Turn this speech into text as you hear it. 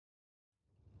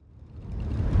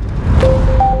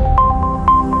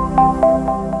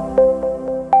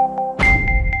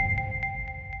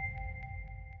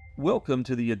Welcome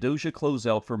to the Adosia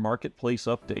Closeout for Marketplace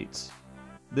Updates.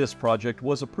 This project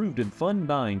was approved in Fund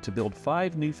 9 to build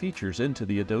 5 new features into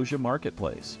the Adosia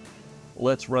Marketplace.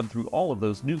 Let's run through all of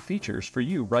those new features for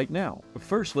you right now.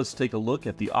 First, let's take a look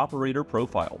at the operator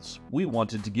profiles. We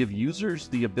wanted to give users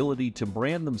the ability to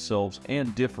brand themselves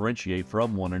and differentiate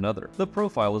from one another. The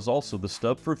profile is also the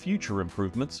stub for future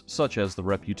improvements, such as the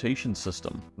reputation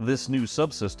system. This new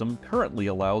subsystem currently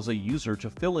allows a user to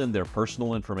fill in their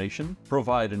personal information,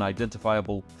 provide an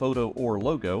identifiable photo or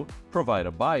logo, provide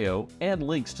a bio, and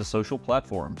links to social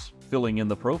platforms. Filling in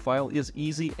the profile is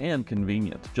easy and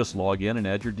convenient. Just log in and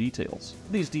add your details.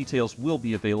 These details will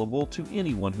be available to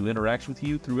anyone who interacts with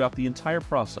you throughout the entire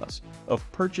process of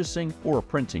purchasing or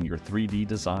printing your 3D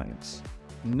designs.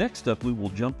 Next up, we will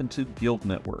jump into guild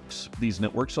networks. These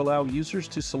networks allow users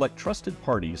to select trusted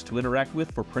parties to interact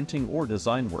with for printing or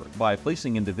design work. By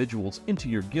placing individuals into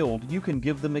your guild, you can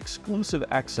give them exclusive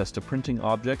access to printing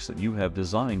objects that you have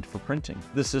designed for printing.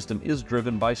 This system is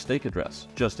driven by stake address.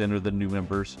 Just enter the new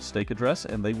member's stake address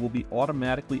and they will be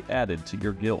automatically added to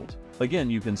your guild.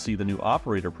 Again, you can see the new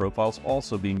operator profiles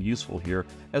also being useful here,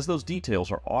 as those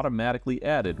details are automatically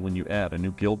added when you add a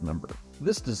new guild member.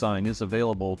 This design is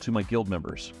available to my guild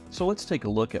members, so let's take a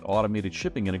look at automated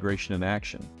shipping integration in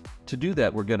action. To do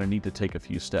that, we're going to need to take a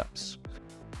few steps.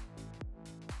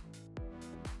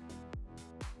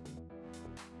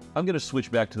 I'm going to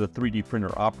switch back to the 3D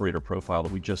printer operator profile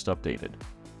that we just updated.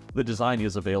 The design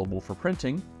is available for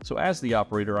printing, so as the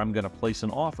operator, I'm going to place an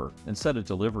offer and set a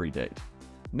delivery date.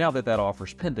 Now that that offer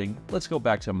is pending, let's go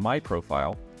back to my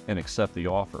profile and accept the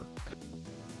offer.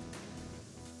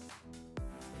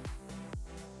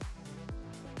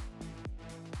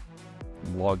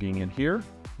 I'm logging in here.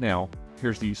 Now,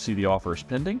 you see the offer is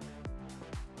pending.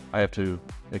 I have to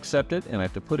accept it, and I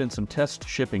have to put in some test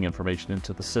shipping information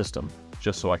into the system,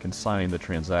 just so I can sign the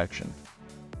transaction.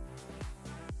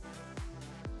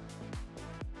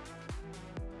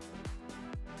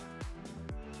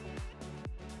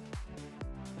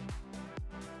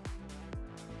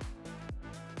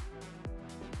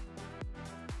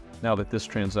 Now that this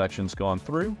transaction's gone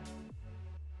through,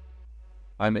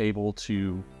 I'm able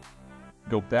to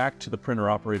go back to the printer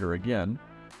operator again,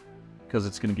 because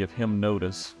it's going to give him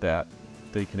notice that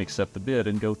they can accept the bid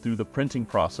and go through the printing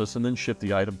process and then ship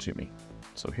the item to me.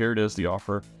 So here it is, the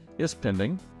offer is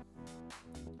pending.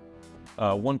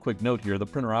 One quick note here, the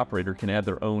printer operator can add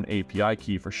their own API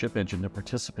key for Ship Engine to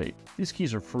participate. These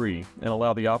keys are free and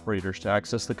allow the operators to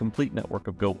access the complete network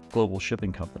of global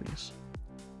shipping companies.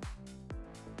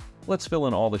 Let's fill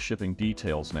in all the shipping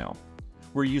details now.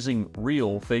 We're using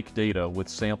real fake data with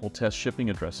sample test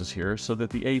shipping addresses here so that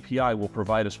the API will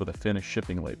provide us with a finished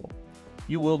shipping label.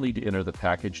 You will need to enter the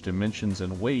package dimensions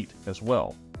and weight as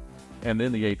well. And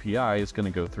then the API is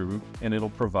going to go through and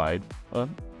it'll provide a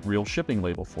real shipping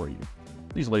label for you.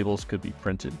 These labels could be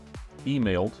printed,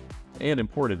 emailed, and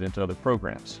imported into other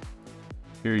programs.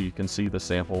 Here you can see the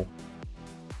sample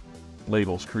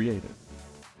labels created.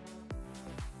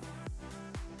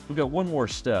 We've got one more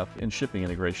step in shipping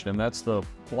integration, and that's the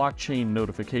blockchain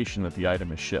notification that the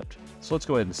item is shipped. So let's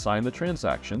go ahead and sign the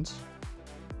transactions.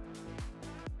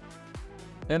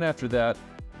 And after that,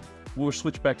 we'll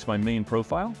switch back to my main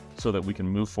profile so that we can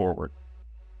move forward.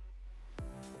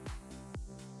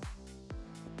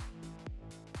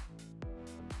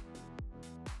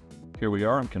 Here we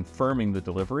are, I'm confirming the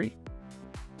delivery,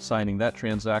 signing that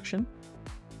transaction,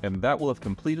 and that will have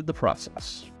completed the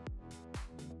process.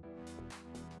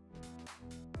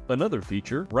 Another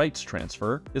feature, rights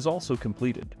transfer, is also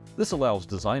completed. This allows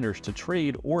designers to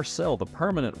trade or sell the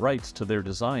permanent rights to their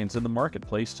designs in the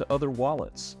marketplace to other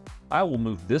wallets. I will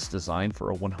move this design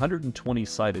for a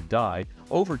 120-sided die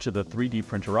over to the 3D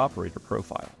printer operator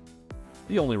profile.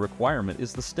 The only requirement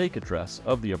is the stake address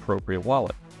of the appropriate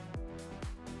wallet.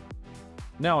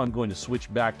 Now I'm going to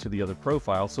switch back to the other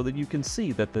profile so that you can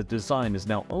see that the design is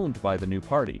now owned by the new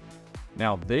party.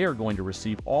 Now they are going to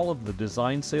receive all of the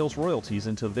design sales royalties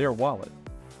into their wallet.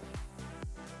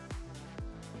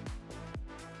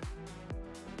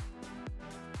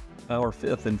 Our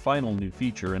fifth and final new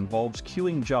feature involves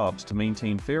queuing jobs to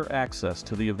maintain fair access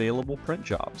to the available print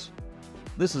jobs.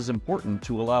 This is important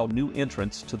to allow new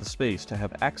entrants to the space to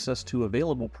have access to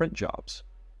available print jobs.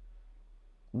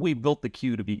 We built the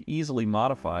queue to be easily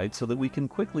modified so that we can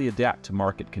quickly adapt to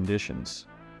market conditions.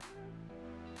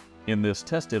 In this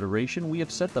test iteration, we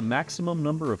have set the maximum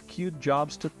number of queued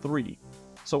jobs to 3,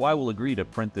 so I will agree to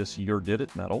print this "You Did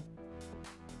It" medal.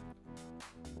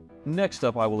 Next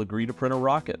up, I will agree to print a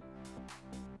rocket.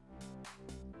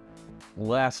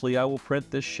 Lastly, I will print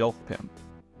this shelf pin.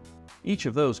 Each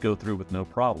of those go through with no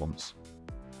problems.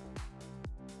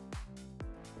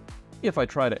 If I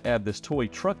try to add this toy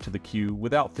truck to the queue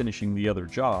without finishing the other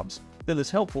jobs, then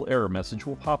this helpful error message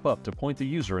will pop up to point the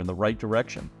user in the right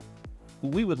direction.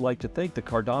 We would like to thank the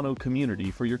Cardano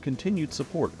community for your continued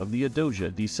support of the Adosia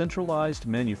Decentralized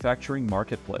Manufacturing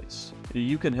Marketplace.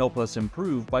 You can help us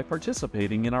improve by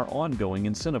participating in our ongoing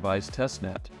incentivized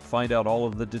testnet. Find out all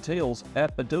of the details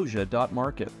at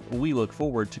adosia.market. We look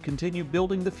forward to continue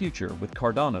building the future with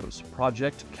Cardano's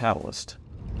Project Catalyst.